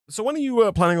So when are you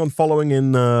planning on following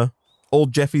in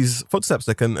old Jeffy's footsteps,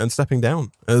 Nick, and stepping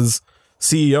down as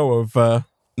CEO of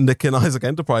Nick and Isaac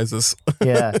Enterprises?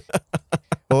 Yeah.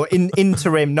 Or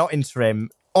interim, not interim,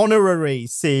 honorary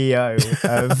CEO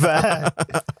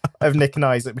of Nick and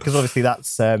Isaac, because obviously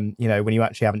that's, you know, when you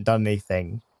actually haven't done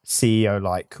anything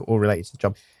CEO-like or related to the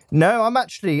job. No, I'm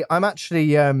actually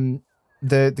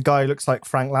the guy who looks like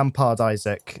Frank Lampard,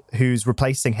 Isaac, who's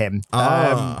replacing him.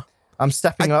 I'm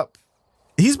stepping up.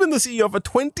 He's been the CEO for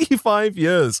 25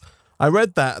 years. I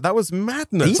read that. That was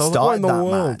madness. He started that,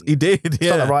 man. He did,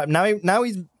 yeah. Right. Now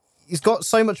he's got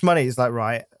so much money. He's like,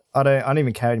 right, I don't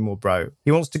even care anymore, bro.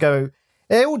 He wants to go.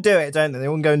 They all do it, don't they? They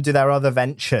all go and do their other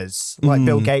ventures. Like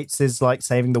Bill Gates is like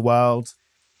saving the world.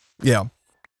 Yeah.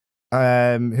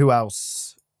 Who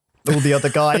else? All the other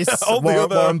guys.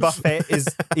 Warren Buffett is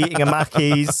eating a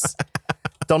Mackey's.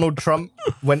 Donald Trump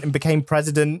went and became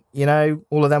president. You know,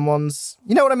 all of them ones.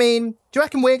 You know what I mean? Do you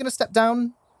reckon we're going to step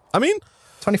down? I mean,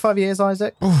 25 years,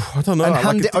 Isaac. Oh, I don't know. And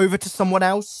hand it over to someone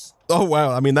else. Oh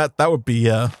wow! I mean that would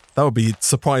be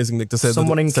surprising, Nick, to say.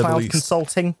 Someone in cloud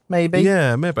consulting, maybe.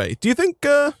 Yeah, maybe. Do you think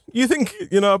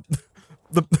you know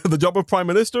the job of Prime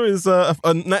Minister is a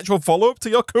natural follow up to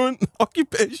your current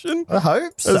occupation? I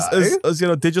hope so. As you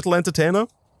know, digital entertainer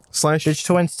 /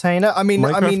 digital entertainer. I mean,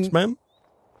 man.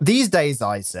 These days,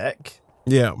 Isaac.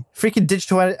 Yeah. Freaking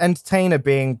digital entertainer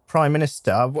being Prime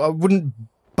Minister, I wouldn't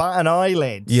bat an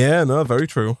eyelid. Yeah, no, very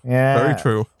true. Yeah. Very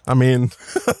true. I mean,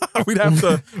 we'd have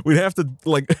to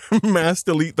like mass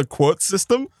delete the quote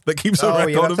system that keeps a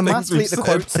record of things. Mass delete the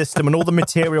quote system and all the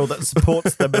material that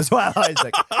supports them as well,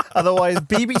 Isaac. Otherwise,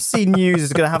 BBC News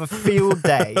is going to have a field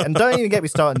day. And don't even get me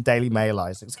started on Daily Mail,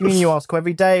 Isaac. It's going to be a new article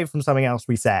every day from something else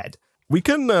we said. We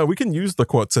can use the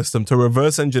quote system to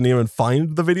reverse engineer and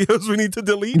find the videos we need to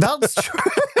delete. That's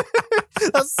true.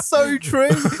 That's so true.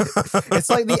 It's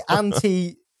like the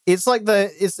anti. It's like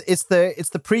it's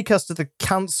the precursor to the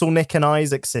cancel Nick and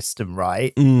Isaac system,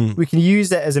 right? We can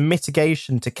use it as a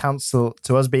mitigation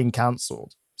to us being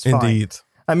cancelled. Indeed. Fine.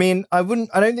 I mean, I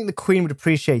don't think the Queen would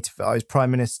appreciate if I was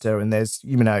Prime Minister, and there's,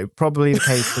 you know, probably the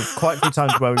case of quite a few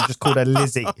times where we've just called her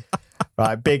Lizzie.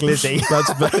 Right, Big Lizzie.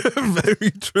 That's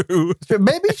very true.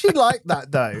 Maybe she'd like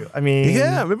that, though. I mean,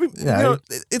 yeah, maybe. You know,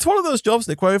 it's one of those jobs,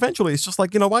 Nick, where eventually it's just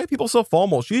like, you know, why are people so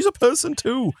formal? She's a person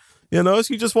too, you know.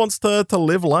 She just wants to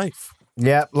live life.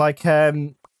 Yeah, like I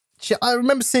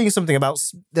remember seeing something about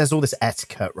there's all this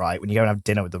etiquette, right, when you go and have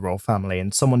dinner with the royal family,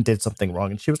 and someone did something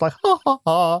wrong, and she was like, ha ha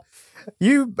ha.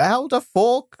 You held a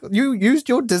fork. You used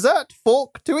your dessert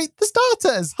fork to eat the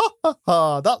starters. Ha ha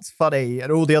ha. That's funny.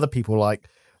 And all the other people were like,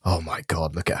 oh my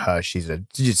God, look at her. She's a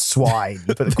swine.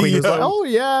 But the Queen was like, oh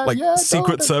yeah, like yeah.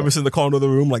 Secret Service in the corner of the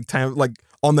room, like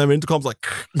on their intercoms, like,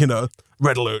 you know,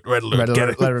 red alert, red alert,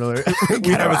 red alert.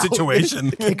 We have a situation.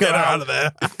 Get her out of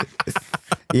there.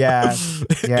 Yeah,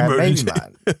 maybe,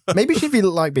 man. Maybe she'd be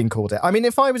like being called it. I mean,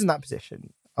 if I was in that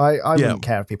position, I wouldn't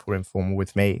care if people were informal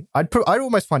with me. I'd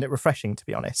almost find it refreshing, to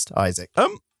be honest, Isaac.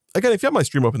 Again, if you have my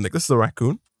stream open, Nick, this is a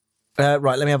raccoon.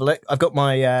 Right, let me have a look. I've got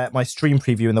my my stream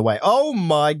preview in the way. Oh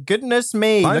my goodness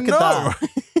me! Look at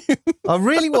that. I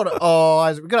really want to. Oh,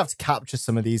 Isaac, we're gonna have to capture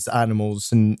some of these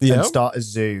animals and start a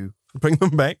zoo. Bring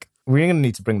them back. We're gonna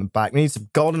need to bring them back. We need some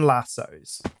golden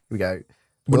lassos. Here we go.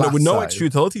 With no extra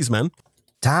utilities, man.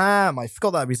 Damn, I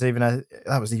forgot that was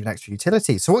even extra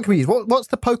utility. So what can we use? What's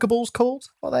the Pokeballs called?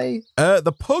 What are they?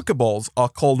 The Pokeballs are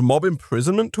called mob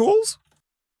imprisonment tools.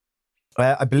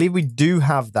 I believe we do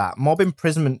have that mob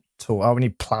imprisonment tool. Oh, we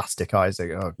need plastic,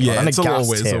 Isaac. Oh, yeah, and it's a little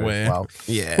ways away. Well.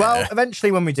 Yeah. Well,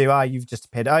 eventually when we do, you've just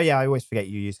appeared. Oh yeah, I always forget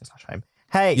you using slash home.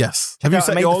 Hey. Yes. Have you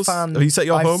set yours? Have you set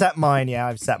your home? I've set mine. Yeah,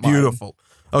 I've set mine. Beautiful.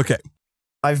 Okay.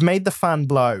 I've made the fan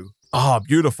blow. Ah,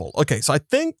 beautiful. Okay, so I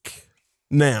think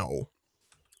now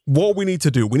what we need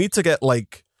to do, we need to get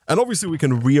like, and obviously we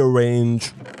can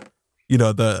rearrange, you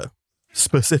know, the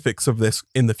specifics of this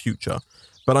in the future.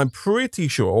 But I'm pretty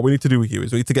sure what we need to do here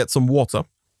is we need to get some water.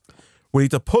 We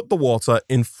need to put the water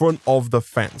in front of the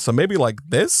fan. So maybe like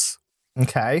this.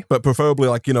 Okay. But preferably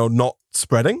like, you know, not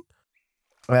spreading.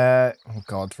 Oh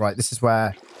God, right. This is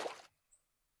where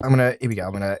here we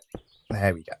go.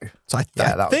 There we go. So I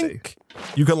think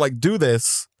you can like do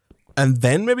this and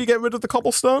then maybe get rid of the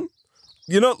cobblestone.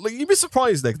 You know, like, you'd be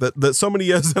surprised, Nick, that so many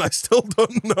years and I still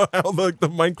don't know how the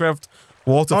Minecraft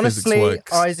water physics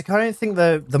works. Honestly, Isaac, I don't think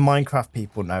the Minecraft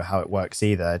people know how it works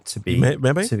either, to be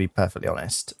perfectly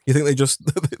honest. You think they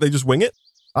just wing it?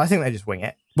 I think they just wing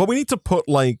it. Well, we need to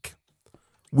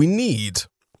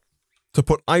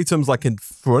put items like in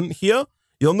front here.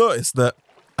 You'll notice that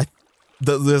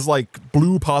there's like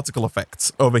blue particle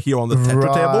effects over here on the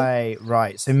Tetra table.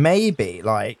 Right. So maybe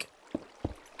like,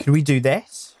 could we do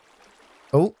this?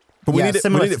 Oh, but we need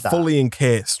it fully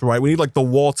encased, right? We need like the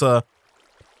water.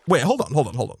 Wait, hold on.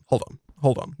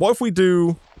 What if we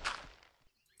do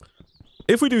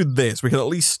this? We can at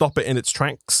least stop it in its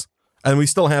tracks, and we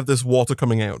still have this water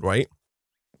coming out, right?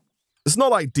 It's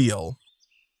not ideal,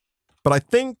 but I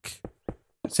think.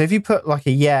 So if you put like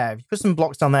if you put some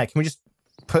blocks down there, can we just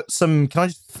can I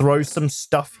just throw some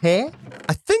stuff here?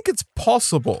 I think it's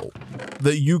possible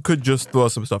that you could just throw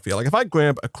some stuff here. Like if I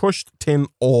grab a crushed tin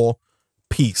ore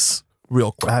piece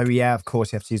real quick. Oh yeah, of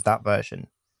course you have to use that version.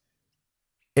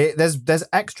 There's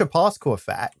extra particle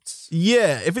effects.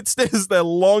 Yeah, if it stays there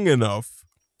long enough,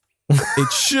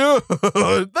 it should.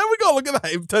 There we go. Look at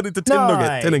that. It turned into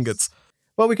tin ingots.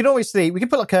 Well, we can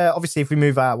put like obviously if we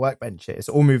move our workbenches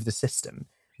or move the system,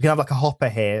 we can have like a hopper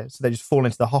here, so they just fall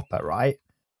into the hopper, right?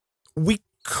 We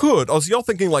could. Oh, so you're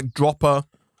thinking like dropper,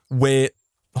 weight,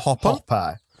 hopper?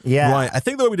 Hopper, yeah. Right. I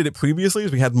think the way we did it previously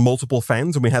is we had multiple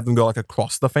fans and we had them go like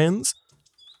across the fans,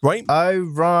 right? Oh,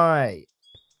 right.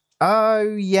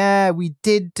 Oh, yeah, we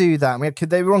did do that.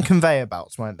 They were on conveyor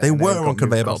belts, weren't they? They were on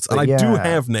conveyor belts, and I do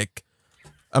have, Nick,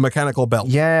 a mechanical belt.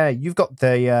 Yeah, you've got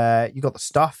the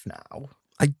stuff now.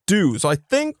 I do. So I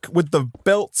think with the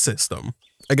belt system,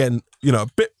 again, a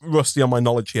bit rusty on my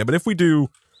knowledge here, but if we do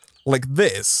like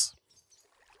this,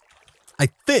 I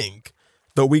think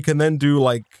that we can then do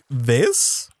like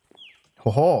this.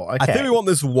 Oh, okay. I think we want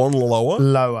this one lower.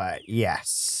 Lower,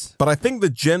 yes. But I think the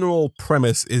general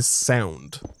premise is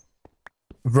sound.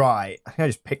 Right. I think I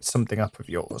just picked something up of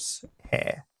yours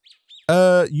here.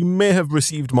 You may have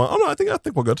received my. Oh no, I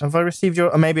think we're good. Have I received your?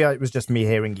 Or maybe it was just me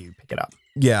hearing you pick it up.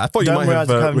 Yeah, I thought you might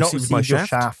have received my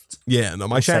shaft. Yeah, no,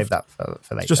 my shaft. Save that for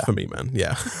later. It's just for me, man.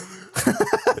 Yeah.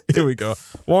 Here we go.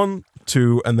 1,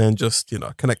 2, and then just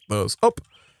connect those up.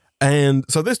 And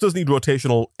so this does need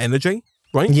rotational energy,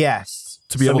 right? Yes.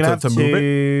 To be able to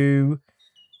move it.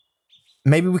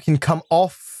 Maybe we can come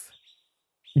off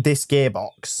this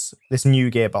gearbox, this new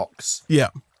gearbox. Yeah.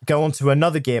 Go onto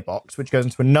another gearbox, which goes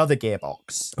into another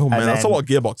gearbox. Oh man, that's a lot of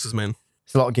gearboxes, man.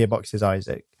 It's a lot of gearboxes,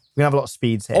 Isaac. We can have a lot of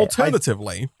speeds here.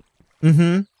 Alternatively,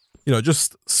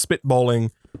 just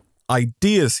spitballing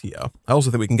ideas here. I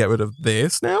also think we can get rid of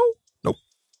this now. Nope.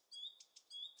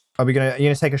 You're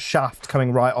gonna take a shaft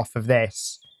coming right off of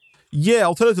this? Yeah,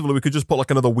 alternatively, we could just put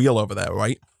like another wheel over there,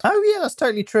 right? Oh yeah, that's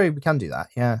totally true. We can do that,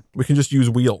 yeah. We can just use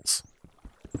wheels.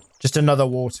 Just another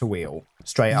water wheel,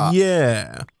 straight up.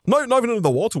 Yeah. Not even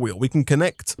another water wheel. We can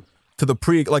connect to the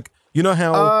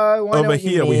how over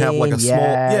here we have like a small...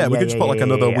 Yeah, we could just put like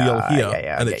another wheel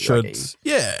here, and it should...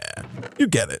 Yeah, you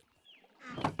get it.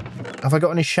 Have I got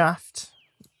any shaft?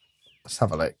 Let's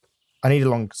have a look. I need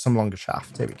some longer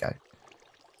shaft. Here we go.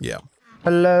 Yeah.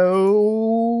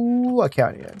 Hello? Okay,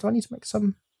 do I need to make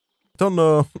some? Don't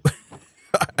know.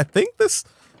 I think this...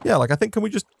 Yeah, I think can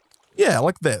we just... Yeah,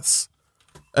 like this.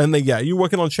 And then, you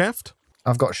working on shaft?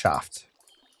 I've got shaft.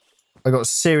 I've got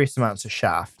serious amounts of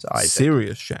shaft, Isaac.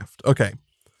 Serious shaft. Okay.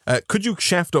 Could you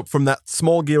shaft up from that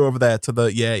small gear over there to the...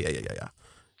 Yeah.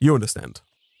 You understand.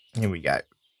 Here we go.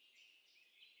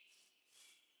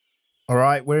 All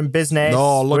right, we're in business.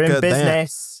 Oh, look we're in at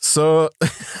business. That. So,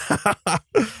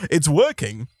 it's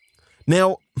working.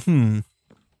 Now,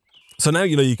 So now,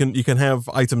 you can have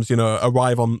items,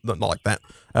 arrive on... Not like that.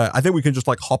 I think we can just,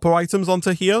 hopper items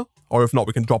onto here. Or if not,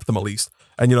 we can drop them at least.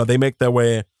 And, they make their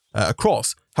way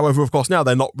across. However, of course, now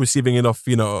they're not receiving enough,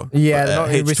 Yeah, they're not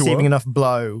receiving enough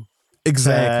blow.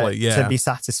 Exactly, to be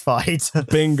satisfied.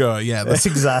 Bingo, yeah. That's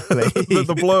exactly.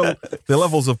 the blow, the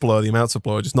levels of blow, the amounts of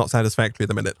blow are just not satisfactory at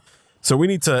the minute. So we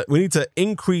need to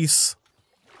increase...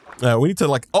 we need to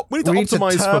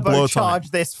optimize for blow time.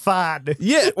 Turbocharge this fan.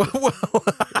 Yeah, we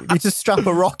need to strap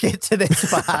a rocket to this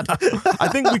fan. I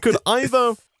think we could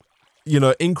either,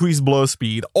 increase blow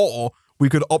speed, or we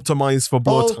could optimize for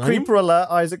blow time. Creeper alert,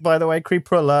 Isaac. By the way,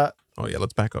 creeper alert. Oh yeah,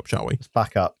 let's back up, shall we? Let's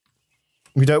back up.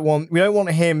 We don't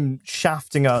want him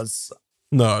shafting us.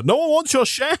 No one wants your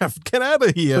shaft. Get out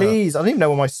of here, please. I don't even know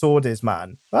where my sword is,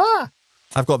 man. Ah,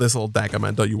 I've got this little dagger,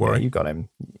 man. Don't you worry. Yeah, you got him.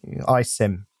 Ice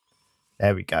him.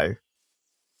 There we go.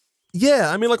 Yeah,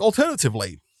 I mean,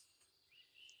 alternatively.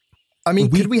 I mean,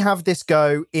 could we have this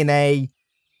go in a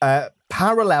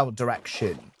parallel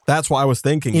direction? That's what I was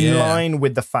thinking. In line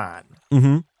with the fan.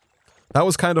 Mm-hmm. That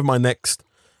was kind of my next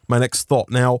thought.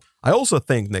 Now, I also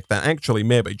think, Nick, that actually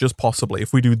maybe, just possibly,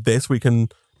 if we do this, we can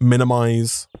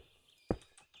minimize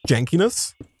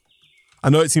jankiness. I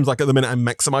know it seems like at the minute I'm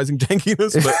maximizing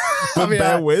jankiness, but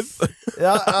bear with.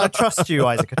 I trust you,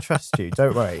 Isaac. I trust you.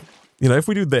 Don't worry. If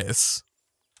we do this,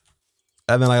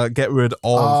 and then I get rid of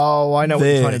Oh, I know what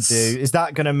you're trying to do. Is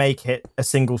that going to make it a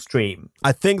single stream?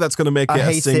 I think that's going to make it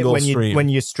a single stream. When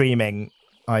you're streaming,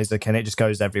 Isaac, and it just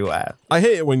goes everywhere. I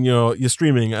hate it when you're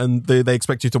streaming and they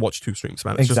expect you to watch 2 streams,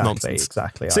 man. It's just nonsense.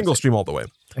 Exactly. Single stream all the way.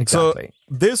 Exactly.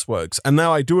 So this works. And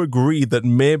now I do agree that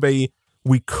maybe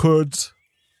we could,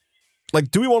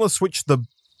 like, do we want to switch the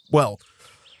belt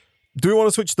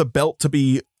to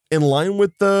be in line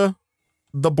with the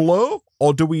blow,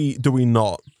 or do we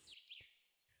not?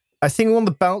 I think we want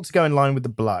the belt to go in line with the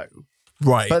blow.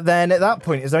 Right. But then at that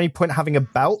point, is there any point having a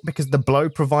belt because the blow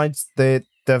provides the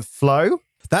flow?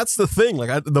 That's the thing.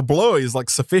 Like, the blow is like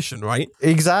sufficient, right?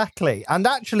 Exactly. And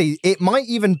actually, it might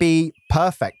even be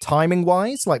perfect timing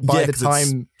wise. Like by the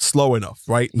time it's slow enough,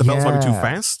 right? The belt's might be too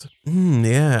fast.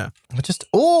 Yeah.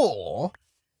 Or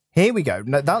here we go.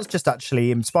 No, that's just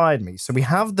actually inspired me. So we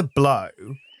have the blow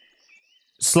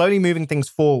slowly moving things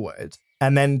forward,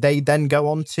 and then they then go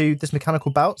on to this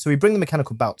mechanical belt. So we bring the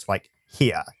mechanical belt to like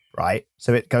here, right?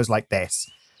 So it goes like this.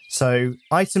 So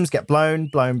items get blown,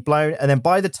 and then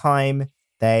by the time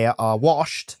they are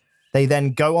washed, they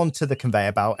then go onto the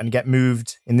conveyor belt and get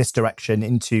moved in this direction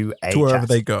into a to wherever chest.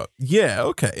 they go. Yeah,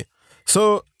 okay.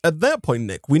 So at that point,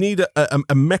 Nick, we need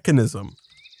a mechanism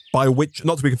by which,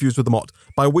 not to be confused with the mod,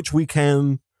 by which we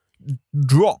can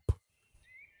drop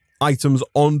items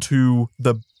onto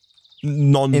the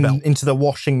non-belt. Into the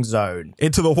washing zone.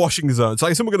 Into the washing zone. So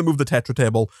I assume we're going to move the tetra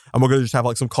table and we're going to just have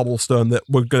like some cobblestone that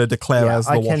we're going to declare as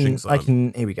the washing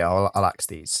zone. Here we go. I'll axe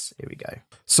these. Here we go.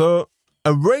 So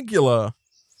a regular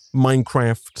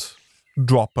Minecraft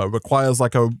dropper requires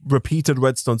like a repeated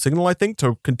redstone signal, I think,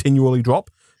 to continually drop.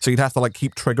 So you'd have to like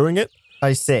keep triggering it.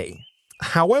 I see.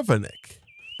 However, Nick,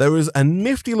 there is a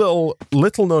nifty little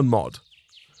known mod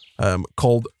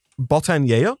called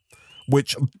Botania,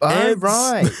 which adds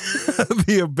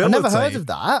the ability. I've never heard of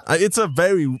that. It's a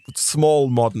very small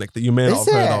mod, Nick, that you may not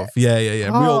have heard of. Yeah.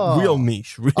 Oh. Real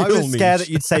niche. I was scared that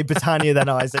you'd say Botania then,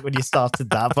 Isaac, when you started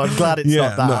that, but I'm glad it's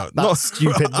not that. No, not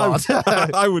stupid mod.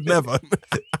 I would never.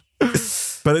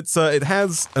 But it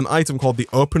has an item called the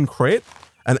Open Crate,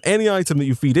 and any item that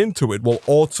you feed into it will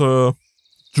auto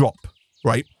drop,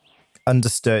 right?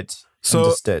 Understood.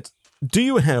 Do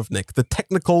you have, Nick, the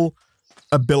technical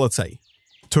ability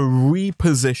to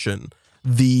reposition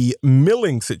the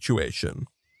milling situation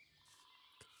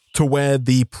to where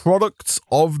the products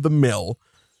of the mill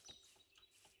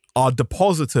are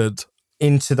deposited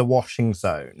into the washing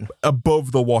zone,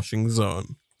 above the washing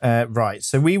zone? Right.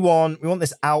 So we want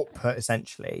this output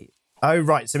essentially. Oh,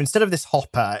 right. So instead of this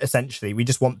hopper, essentially, we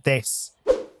just want this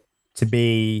to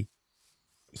be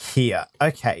here.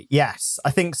 Okay. Yes,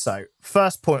 I think so.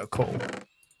 First point of call.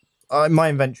 My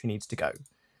inventory needs to go.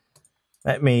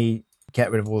 Let me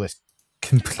get rid of all this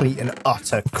complete and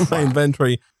utter crap. My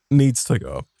inventory needs to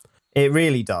go. It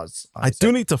really does. I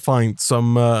do need to find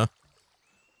some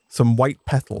white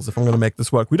petals if I'm going to make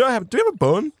this work. Do we have a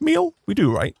bone meal? We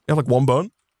do, right? We have like 1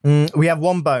 bone. We have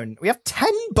 1 bone. We have 10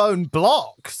 bone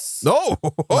blocks. No,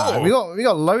 we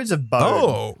got loads of bone.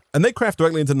 Oh, and they craft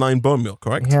directly into 9 bone meal,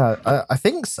 correct? Yeah, I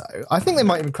think so. I think they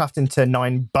might even craft into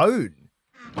 9 bone.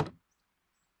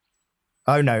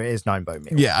 Oh no, it is 9 bone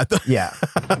meal. Yeah. Yeah.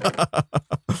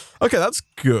 Okay, that's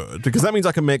good because that means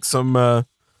I can make some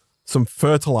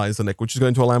fertilizer, Nick, which is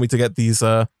going to allow me to get these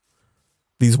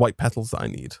white petals that I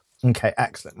need. Okay,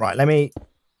 excellent. Right, let me.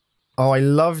 Oh, I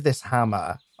love this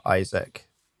hammer, Isaac.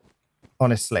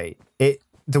 Honestly,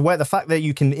 the fact that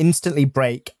you can instantly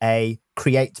break a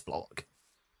create block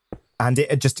and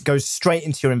it just goes straight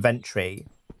into your inventory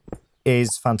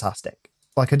is fantastic.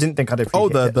 Like I didn't think I'd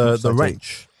appreciate it. Oh, the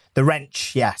wrench. The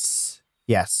wrench, yes.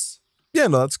 Yeah,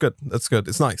 no, that's good. That's good.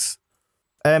 It's nice.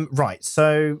 Right.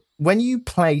 So when you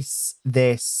place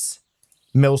this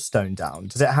millstone down,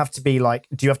 does it have to be like?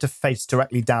 Do you have to face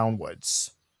directly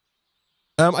downwards?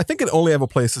 I think it only ever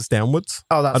places downwards.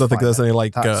 Oh, that's I don't think there's any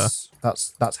like that's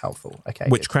helpful. Okay.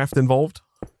 Witchcraft involved.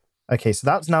 Okay, so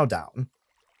that's now down.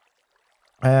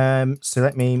 So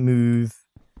let me move.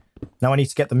 Now I need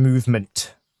to get the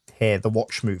movement here, the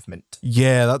watch movement.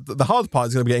 Yeah, the hard part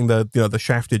is going to be getting the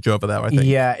shaftage over there, I think.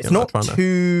 Yeah, it's not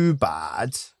too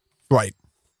bad. Right.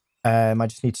 I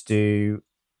just need to do...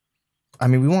 I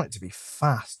mean, we want it to be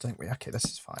fast, don't we? Okay, this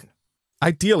is fine.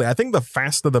 Ideally, I think the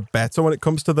faster the better when it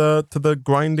comes to the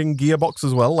grinding gearbox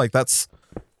as well. Like that's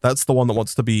the one that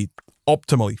wants to be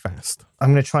optimally fast.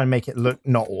 I'm going to try and make it look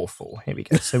not awful. Here we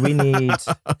go. So we need...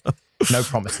 No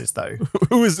promises, though.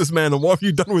 Who is this man and what have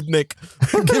you done with Nick?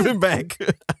 Give him back.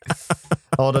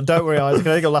 Hold on, don't worry, Isaac. I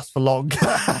think it'll last for long.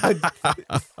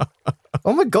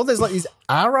 Oh my god, there's like these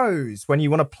arrows when you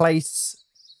want to place...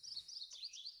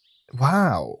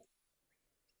 Wow.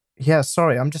 Yeah,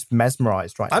 sorry, I'm just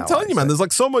mesmerized right now. I'm telling you, man, there's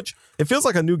like so much. It feels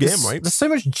like a new game, right? There's so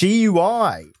much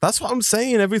GUI. That's what I'm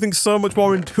saying. Everything's so much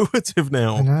more intuitive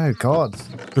now. I know, God.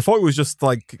 Before it was just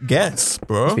like guess,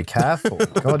 bro. Just be careful.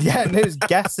 God, yeah, and it was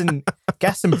guess and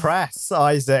press,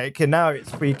 Isaac, and now it's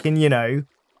freaking, you know,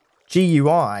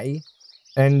 GUI,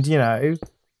 and you know,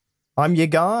 I'm your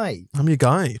guy. I'm your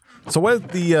guy. So where's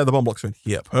the bomb blocks in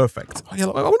here? Perfect. Oh, yeah, I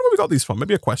wonder where we got these from.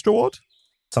 Maybe a quest reward?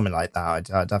 Something like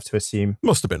that, I'd have to assume.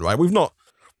 Must have been, right? We've not,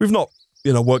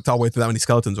 you know, worked our way through that many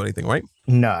skeletons or anything, right?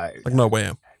 No. Like, no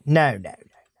way. No.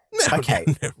 Okay,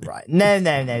 right.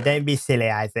 No. Don't be silly,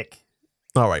 Isaac.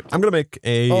 All right. I'm going to make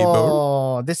a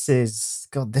bow. Oh, this is...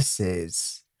 God, this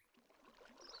is...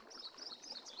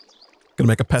 Going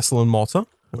to make a pestle and mortar.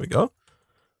 There we go.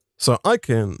 So I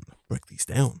can break these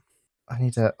down. I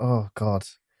need to... Oh, God.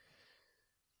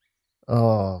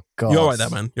 Oh, God. You're all right there,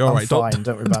 man. You're all right. Fine.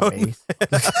 Don't worry about me.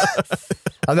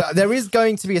 There is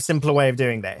going to be a simpler way of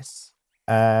doing this.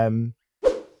 So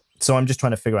I'm just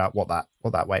trying to figure out what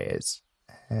that way is.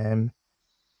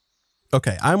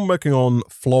 Okay, I'm working on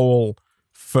floral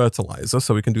fertilizer,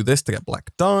 so we can do this to get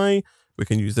black dye. We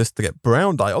can use this to get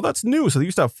brown dye. Oh, that's new. So they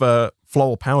used to have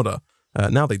floral powder.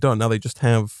 Now they don't. Now they just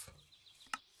have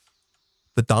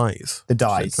the dyes. The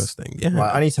dyes. Interesting. Yeah.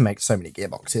 Right, I need to make so many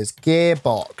gearboxes.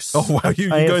 Gearbox. Oh wow, you're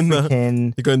going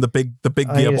the big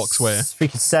gearbox way.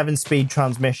 Freaking 7-speed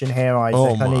transmission here, Isaac.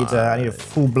 Oh I need a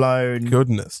full blown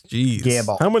goodness, jeez.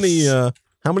 Gearbox.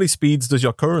 How many speeds does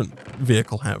your current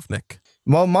vehicle have, Nick?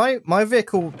 Well, my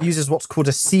vehicle uses what's called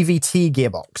a CVT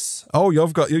gearbox. Oh,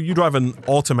 you drive an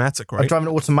automatic, right? I drive an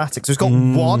automatic, so it's got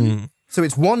one. So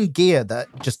it's one gear that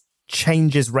just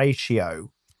changes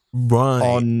ratio. Right.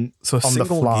 On the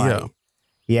fly. Gear.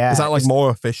 Yeah. Is that like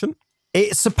more efficient?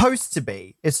 It's supposed to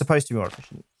be. It's supposed to be more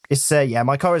efficient. It's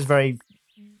my car is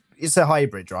it's a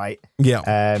hybrid, right?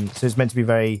 Yeah. So it's meant to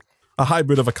be a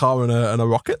hybrid of a car and a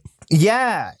rocket?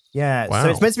 Yeah. Wow. So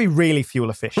it's meant to be really fuel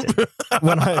efficient.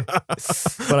 when I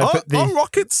put are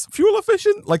rockets fuel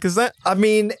efficient? Like, is that? I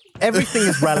mean, everything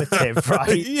is relative,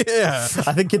 right? Yeah.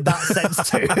 I think in that sense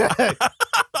too.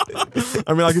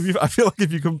 I mean, like I feel like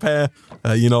if you compare,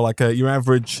 your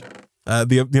average,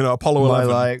 Apollo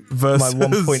 11 versus my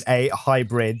 1.8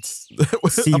 hybrid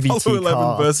CVT Apollo 11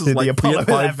 car versus to like the Apollo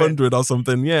 500 or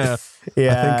something. Yeah.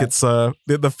 Yeah. I think it's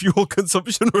the fuel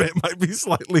consumption rate might be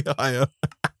slightly higher.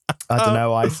 I don't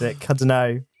know, Isaac. I don't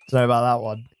know about that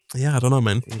one. Yeah, I don't know,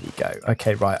 man. Here you go.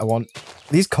 Okay, right.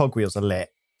 These cogwheels are lit.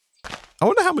 I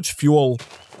wonder how much fuel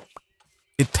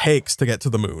it takes to get to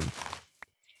the moon.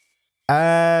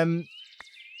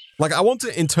 Like, I want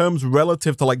it in terms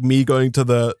relative to like me going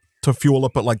to fuel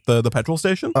up at like the petrol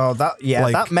station. Oh, that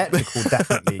metric will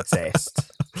definitely exist.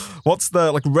 What's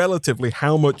the like relatively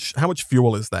how much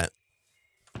fuel is that?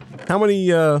 How many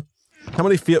Fiat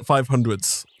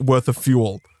 500s worth of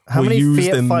fuel? How many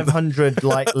Fiat 500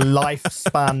 like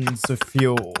lifespans of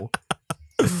fuel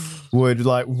would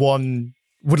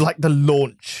the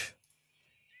launch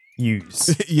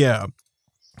use? Yeah,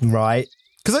 right.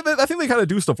 Because I think they kind of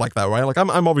do stuff like that, right? Like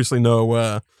I'm obviously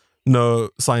no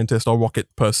scientist or rocket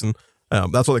person.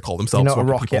 That's what they call themselves. You're not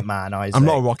a rocket man, Isaac. I'm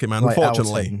not a rocket man, like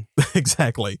unfortunately.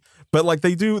 Exactly. But like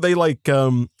I think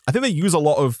they use a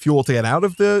lot of fuel to get out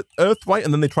of the Earth, right?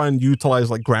 And then they try and utilize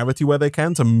like gravity where they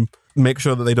can to make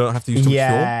sure that they don't have to use too much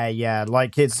fuel. Yeah.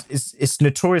 Like it's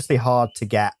notoriously hard to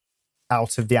get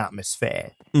out of the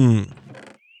atmosphere.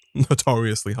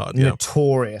 Notoriously hard. Yeah.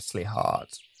 Notoriously hard.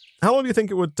 How long do you think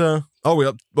it would? In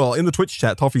the Twitch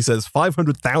chat, Toffee says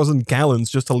 500,000 gallons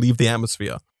just to leave the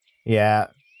atmosphere. Yeah.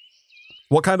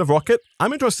 What kind of rocket?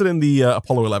 I'm interested in the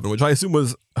Apollo 11, which I assume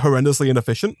was horrendously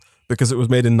inefficient because it was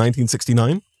made in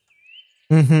 1969.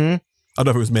 Mm-hmm. I don't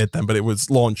know if it was made then, but it was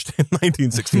launched in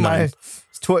 1969. No, it's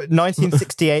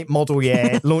 1968 model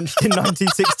year, launched in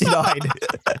 1969.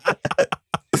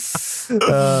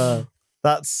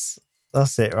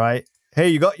 That's it, right? Hey,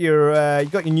 you got your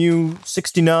new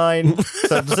 69.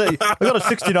 So I got a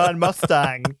 69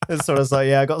 Mustang. And so I was like,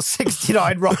 yeah, I got a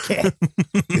 69 rocket.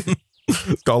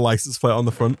 It's got a license plate on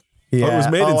the front. Yeah. Oh, it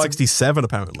was made in 67,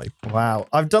 apparently. Wow.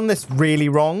 I've done this really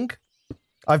wrong.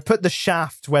 I've put the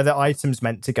shaft where the item's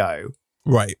meant to go.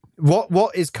 Right.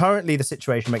 What is currently the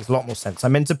situation makes a lot more sense. I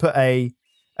meant to put a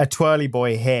twirly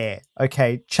boy here.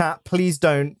 Okay, chat, please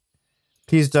don't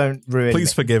ruin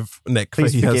Please me. forgive Nick.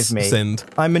 Please he forgive has me. Sinned.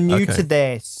 I'm new to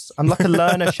this. I'm like a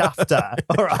learner shafter.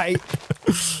 All right.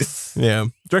 Yeah.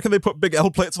 Do you reckon they put big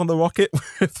L plates on the rocket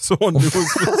if someone knew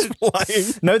was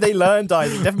flying? No, they learned,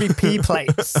 Isaac. Definitely P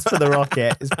plates for the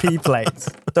rocket. It's P plates.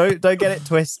 Don't get it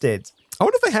twisted. I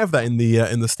wonder if they have that in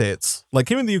the States. Like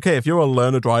here in the UK, if you're a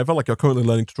learner driver, like you're currently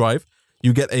learning to drive,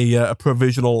 you get a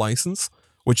provisional license,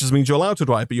 which just means you're allowed to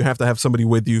drive, but you have to have somebody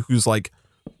with you who's like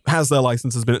has their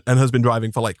license has been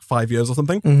driving for like 5 years or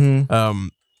something.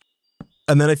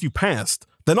 And then if you passed,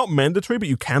 they're not mandatory, but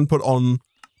you can put on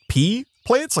P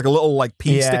plates, like a little like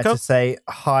P sticker to say,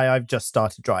 "Hi, I've just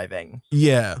started driving."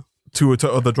 Yeah, to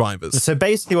other drivers. So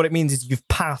basically, what it means is you've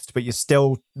passed, but you're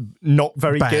still not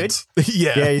very good.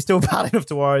 Yeah, you're still bad enough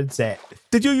to warrant it.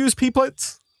 Did you use P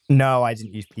plates? No, I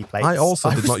didn't use P plates. I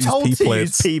also did not use P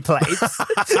plates. Use P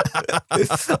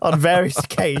plates on various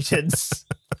occasions,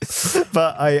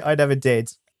 but I never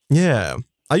did. Yeah,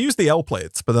 I used the L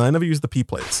plates, but then I never used the P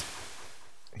plates.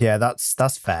 Yeah,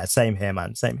 that's fair. Same here,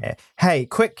 man. Same here. Hey,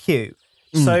 quick cue.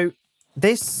 So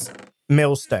this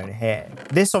millstone here,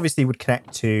 this obviously would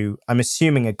connect to, I'm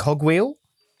assuming, a cogwheel,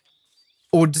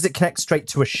 or does it connect straight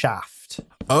to a shaft?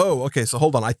 Oh, okay. So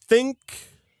hold on. I think.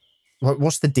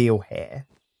 What's the deal here?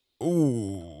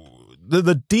 Ooh,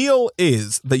 the deal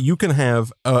is that you can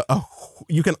have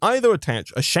you can either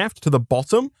attach a shaft to the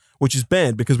bottom, which is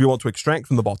bad because we want to extract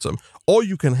from the bottom, or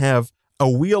you can have a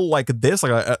wheel like this,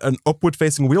 like an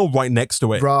upward-facing wheel right next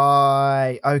to it.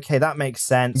 Right. Okay, that makes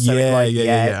sense. So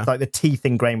yeah. It's like the teeth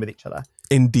ingrained with each other.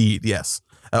 Indeed, yes.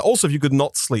 Also, if you could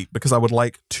not sleep, because I would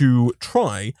like to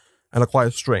try and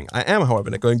acquire string. I am, however,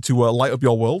 going to light up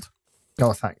your world.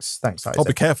 Oh, thanks. Thanks, Isaac. Oh,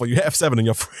 be careful. You hit F7 and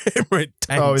your frame rate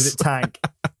tanks. Oh, is it tank?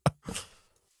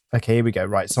 Okay, here we go.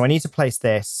 Right, so I need to place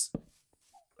this.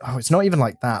 Oh, it's not even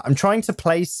like that. I'm trying to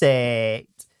place it.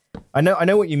 I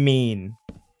know what you mean.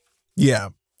 Yeah,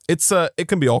 it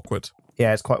can be awkward.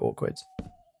 Yeah, it's quite awkward.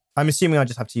 I'm assuming I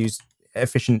just have to use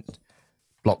efficient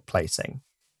block placing.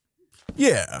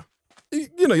 Yeah,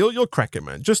 you'll crack it,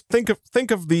 man. Just think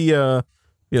of the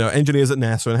engineers at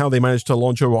NASA and how they managed to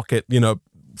launch a rocket,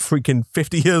 freaking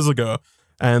 50 years ago,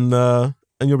 and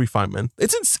you'll be fine, man.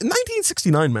 It's in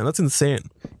 1969, man. That's insane.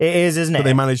 It is, isn't it? But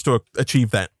they managed to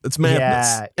achieve that. It's madness.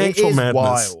 Yeah, Actual it is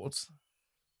madness. Wild.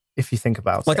 If you think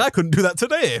about it. I couldn't do that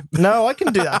today. No, I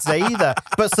couldn't do that today either.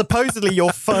 But supposedly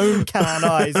your phone can,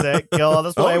 Isaac. God,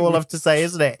 that's what I will have to say,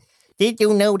 isn't it? Did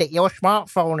you know that your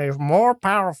smartphone is more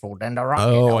powerful than the rocket?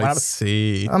 Oh, I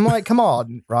see. I'm like, come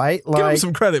on, right? Like, give him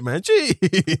some credit, man.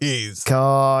 Jeez.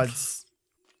 God.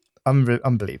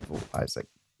 Unbelievable, Isaac.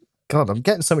 God, I'm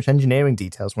getting so much engineering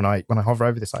details when I hover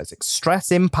over this, Isaac.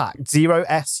 Stress impact, 0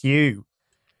 SU.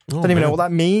 Don't even know what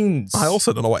that means. I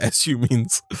also don't know what SU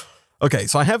means. Okay,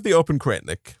 so I have the open crate,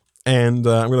 Nick, and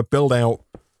I'm going to build out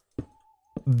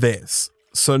this.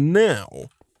 So now,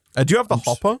 do you have the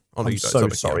hopper? Oh, no, I'm so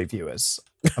sorry, viewers.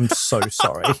 I'm so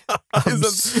sorry.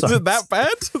 Is it that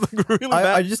bad? Really bad?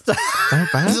 I just... that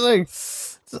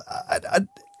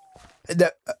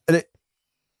bad?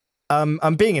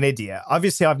 I'm being an idiot.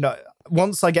 Obviously, I've not...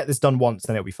 Once I get this done once,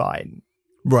 then it'll be fine.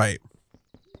 Right.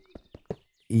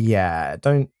 Yeah,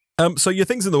 don't... So your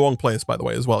thing's in the wrong place, by the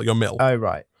way, as well, your mill. Oh,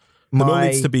 right. The mill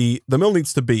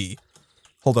needs to be.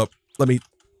 Hold up.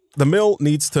 The mill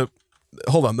needs to.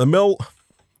 Hold on. The mill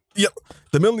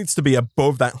needs to be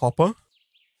above that hopper.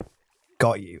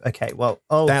 Got you. Okay. Well.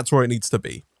 That's where it needs to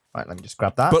be. Right. Let me just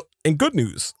grab that. But in good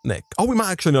news, Nick. Oh, we might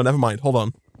actually no. Never mind. Hold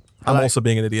on. I'm also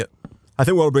being an idiot. I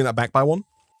think we'll bring that back by one.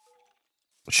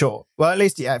 Sure. Well, at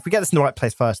least if we get this in the right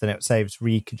place first, then it saves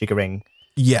reconfiguring.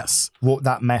 Yes.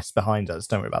 That mess behind us.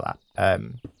 Don't worry about that.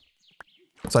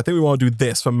 So I think we want to do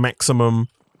this for maximum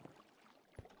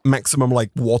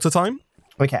like water time.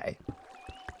 Okay.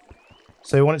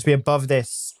 So we want it to be above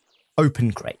this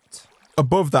open crate.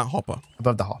 Above that hopper.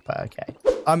 Above the hopper, okay.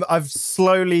 I've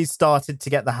slowly started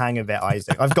to get the hang of it,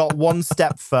 Isaac. I've got one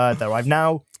step further. I've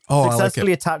now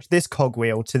successfully attached this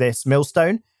cogwheel to this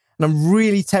millstone, and I'm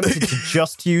really tempted to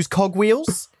just use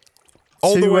cogwheels.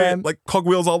 All the way, like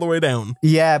cogwheels all the way down.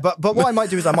 Yeah, but what I might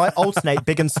do is I might alternate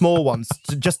big and small ones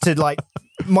to like,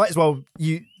 might as well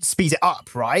you speed it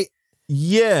up, right?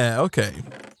 Yeah, okay.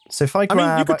 So if I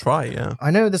grab... you could try, yeah. I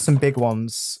know there's some big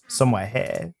ones somewhere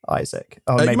here, Isaac.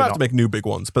 Oh, maybe you might have to make new big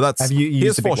ones, but that's... Have you used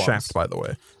here's the 4 big shafts, ones? by the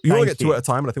way. You only get 2 at a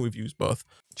time, and I think we've used both.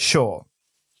 Sure.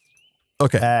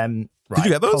 Okay. Right. Did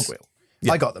you get those? Cogwheel.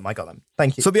 Yeah. I got them.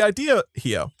 Thank you. So the idea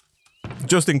here,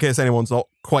 just in case anyone's not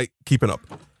quite keeping up,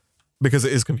 because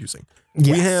it is confusing.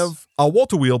 Yes. We have a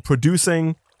water wheel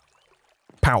producing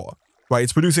power, right?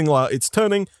 It's producing,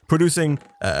 producing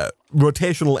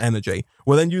rotational energy.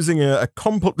 We're then using a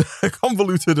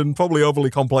convoluted and probably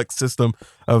overly complex system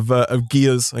of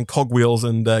gears and cogwheels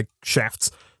and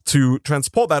shafts to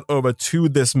transport that over to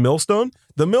this millstone.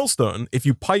 The millstone, if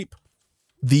you pipe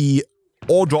the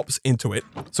ore drops into it,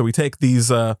 so we take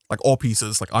these like ore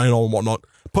pieces, like iron ore and whatnot,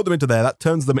 put them into there, that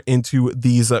turns them into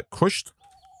these crushed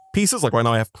pieces. Like right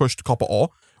now I have crushed copper ore.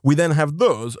 We then have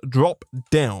those drop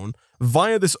down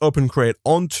via this open crate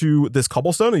onto this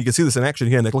cobblestone. And you can see this in action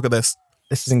here, Nick. Look at this.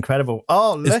 This is incredible.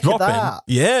 Oh, look at that.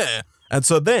 Yeah. And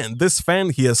so then this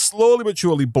fan here slowly but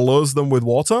surely blows them with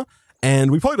water.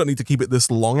 And we probably don't need to keep it this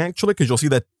long, actually, because you'll see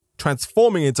they're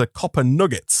transforming into copper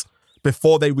nuggets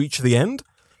before they reach the end.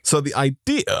 So the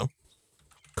idea,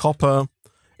 copper,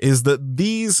 is that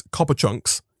these copper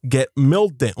chunks get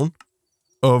milled down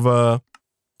over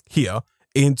here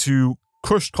into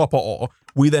crushed copper ore.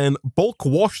 We then bulk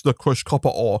wash the crushed copper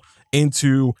ore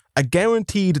into a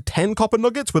guaranteed 10 copper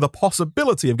nuggets with a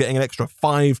possibility of getting an extra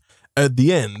 5 at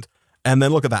the end. And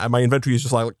then look at that. My inventory is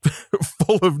just like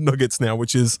full of nuggets now,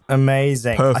 which is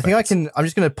amazing. Perfect. I think I'm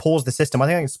just going to pause the system. I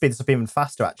think I can speed this up even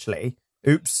faster, actually.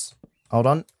 Oops. Hold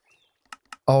on.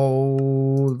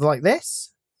 Oh, like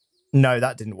this? No,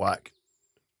 that didn't work.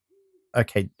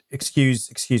 Okay.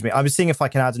 Excuse me. I was seeing if I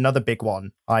can add another big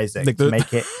one, Isaac, Nick, to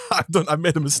make it. I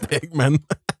made a mistake, man.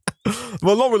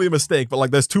 Well, not really a mistake, but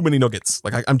like there's too many nuggets.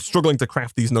 Like I'm struggling to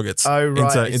craft these nuggets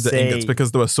into ingots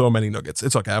because there are so many nuggets.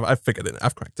 It's okay. I've figured it.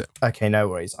 I've cracked it. Okay, no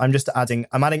worries. I'm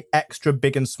adding extra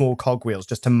big and small cogwheels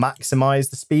just to maximize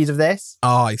the speed of this.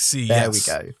 Oh, I see. There we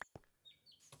go.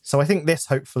 So I think this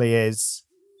hopefully is.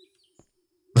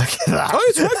 Look at that. Oh,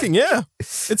 it's working. Yeah,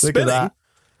 it's Look spinning. At that.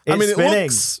 It's I mean, spinning. it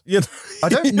looks. You know, I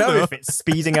don't know if it's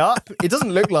speeding up. It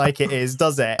doesn't look like it is,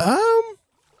 does it?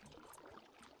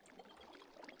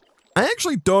 I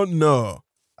actually don't know.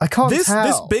 I can't tell.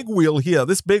 This big wheel here,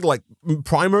 this big like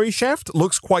primary shaft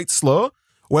looks quite slow.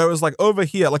 Whereas like over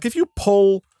here, like if you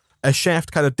pull a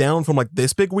shaft kind of down from like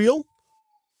this big wheel.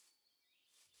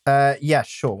 Yeah,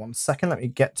 sure. 1 second. Let me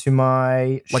get to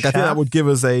my shaft. I think that would give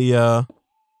us a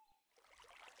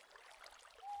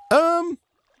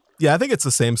yeah, I think it's the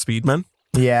same speed, man.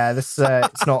 Yeah, this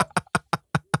it's not.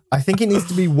 I think it needs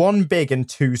to be 1 big and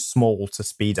 2 small to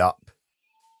speed up.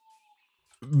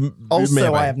 Also, maybe.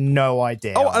 I have no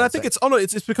idea. Oh, and I think it's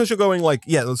because you're going like,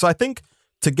 yeah, so I think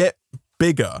to get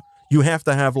bigger, you have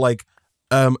to have like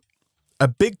a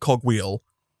big cogwheel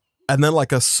and then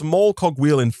like a small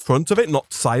cogwheel in front of it,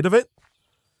 not side of it.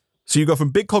 So you go from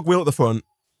big cogwheel at the front,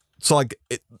 so like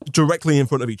directly in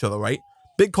front of each other, right?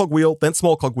 Big cogwheel, then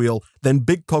small cogwheel, then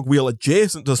big cogwheel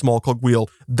adjacent to small cogwheel,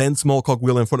 then small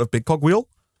cogwheel in front of big cogwheel.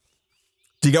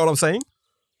 Do you get what I'm saying?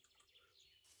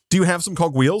 Do you have some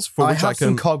cogwheels for which I can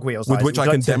some cogwheels with which I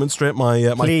can demonstrate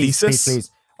my my thesis?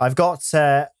 Please. I've got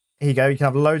here you go. You can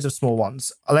have loads of small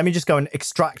ones. Let me just go and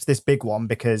extract this big one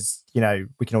because we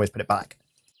can always put it back.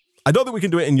 I don't think we can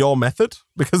do it in your method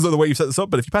because of the way you set this up.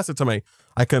 But if you pass it to me,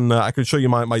 I can show you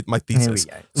my thesis.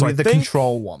 Here we go. So with the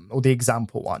control one or the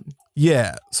example one.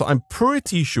 Yeah. So I'm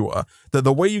pretty sure that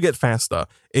the way you get faster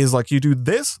is like you do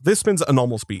this. This spins at a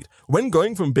normal speed. When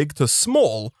going from big to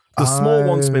small, the small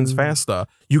one spins faster.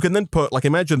 You can then put like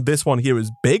imagine this one here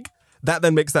is big. That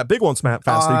then makes that big one spin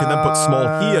faster. You can then put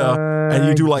small here, and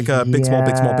you do like a big, small,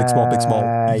 big, small, big, small, big, small.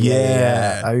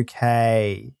 Yeah.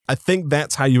 Okay. I think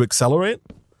that's how you accelerate.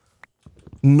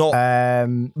 Not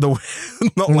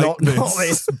not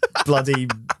this bloody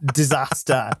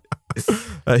disaster.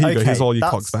 Here you go. Here's all your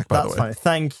cogs back, by the way. Fine.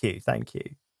 Thank you.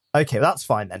 Okay, that's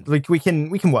fine then. We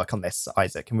can work on this,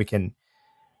 Isaac, and we can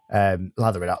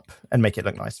lather it up and make it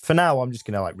look nice. For now, I'm just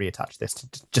gonna like reattach this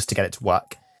just to get it to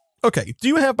work. Okay. Do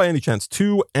you have by any chance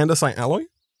 2 andesite alloy?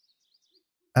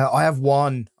 I have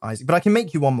 1, Isaac, but I can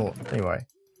make you 1 more. Anyway.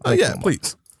 Oh yeah,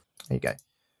 please. There you go.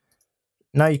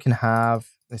 Now you can have.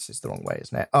 This is the wrong way,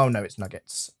 isn't it? Oh, no, it's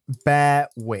nuggets. Bear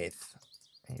with.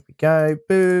 Here we go.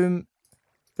 Boom.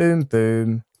 Boom,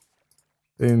 boom.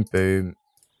 Boom, boom.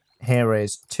 Here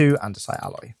is 2 andesite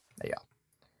alloy. There you are.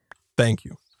 Thank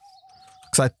you.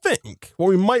 Because I think what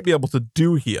we might be able to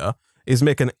do here is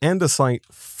make an andesite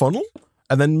funnel.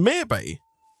 And then maybe,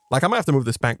 like I might have to move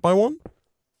this back by 1.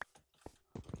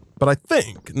 But I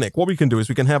think, Nick, what we can do is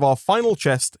we can have our final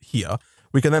chest here.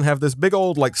 We can then have this big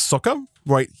old like sucker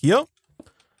right here.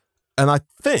 And I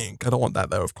think, I don't want that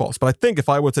there, of course, but I think if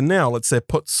I were to now, let's say,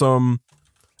 put some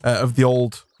of the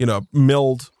old,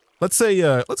 milled, let's say,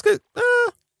 let's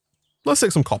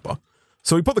take some copper.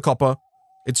 So we put the copper,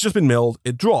 it's just been milled,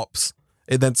 it drops,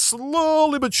 it then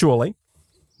slowly but surely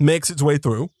makes its way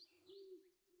through.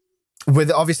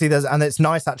 With obviously and it's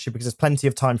nice actually because there's plenty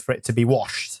of time for it to be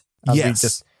washed.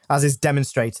 As is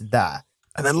demonstrated there.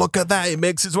 And then look at that, it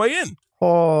makes its way in.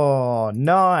 Oh,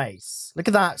 nice. Look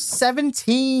at that.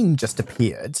 17 just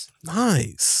appeared.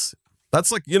 Nice.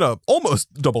 That's like,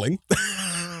 almost doubling.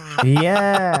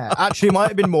 Yeah. Actually, it might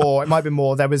have been more.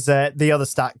 There was the other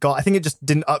stat I think it just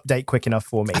didn't update quick enough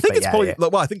for me. I think it's probably,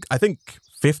 well, I think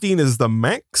 15 is the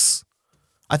max.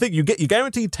 I think you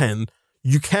guaranteed 10.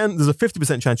 There's a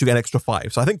 50% chance you get an extra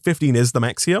 5. So I think 15 is the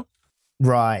max here.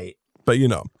 Right. but you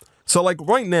know. So like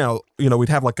right now, you know, we'd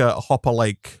have like a hopper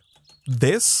like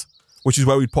this, which is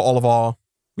where we'd put all of our,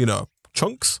 you know,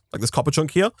 chunks, like this copper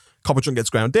chunk here. Copper chunk gets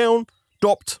ground down,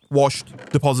 dropped, washed,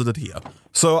 deposited here.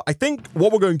 So I think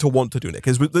what we're going to want to do, Nick,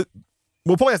 is we'll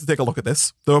probably have to take a look at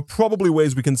this. There are probably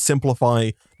ways we can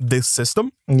simplify this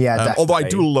system. Yeah, definitely. Although I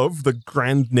do love the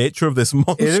grand nature of this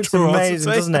monstrosity. It looks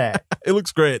amazing, doesn't it? It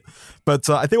looks great. But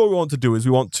I think what we want to do is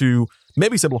we want to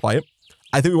maybe simplify it.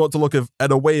 I think we want to look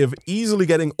at a way of easily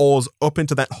getting ores up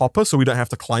into that hopper so we don't have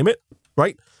to climb it,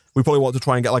 right? We probably want to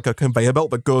try and get like a conveyor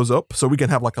belt that goes up so we can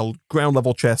have like a ground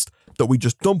level chest that we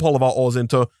just dump all of our ores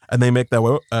into and they make their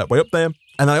way up there.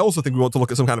 And I also think we want to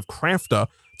look at some kind of crafter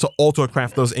to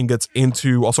auto-craft those ingots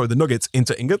into, or sorry, the nuggets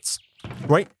into ingots,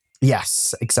 right?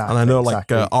 Yes, exactly. And I know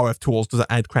exactly. like RFTools doesn't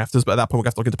add crafters, but at that point we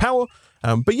have to look into power.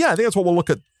 But yeah, I think that's what we'll look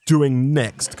at doing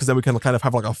next, because then we can kind of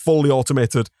have like a fully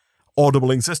automated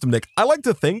audibling system, Nick. I like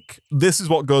to think this is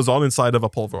what goes on inside of a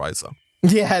pulverizer.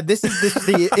 Yeah, this is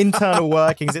the internal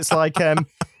workings. It's like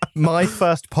my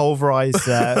first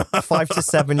pulverizer, 5 to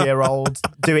 7 year old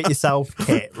do-it-yourself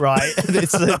kit, right?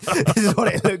 This is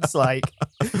what it looks like.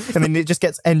 I mean, it just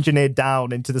gets engineered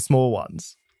down into the small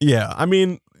ones. Yeah, I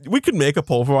mean, we could make a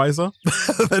pulverizer.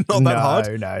 They're not that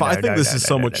hard. But I think this is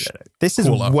so much This is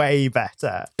cooler. way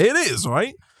better. It is,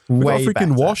 right? We've got a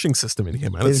freaking washing system in here,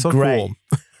 man. It's so great. cool.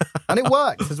 And it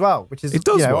works as well, which is it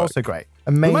does work. Also great.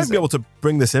 Amazing. We might be able to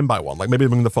bring this in by one, like maybe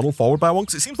bring the funnel forward by one,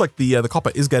 because it seems like the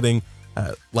copper is getting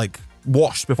like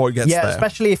washed before it gets there. Yeah,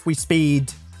 especially if we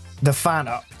speed the fan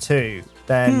up too.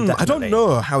 Then I don't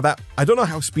know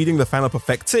how speeding the fan up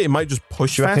affects it. It might just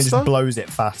push faster. It just blows it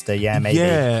faster. Yeah, maybe.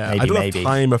 Yeah, I don't know if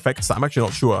time affects that. I'm actually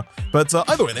not sure. But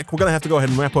either way, Nick, we're going to have to go ahead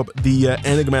and wrap up the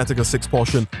Enigmatica 6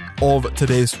 portion of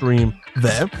today's stream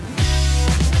there.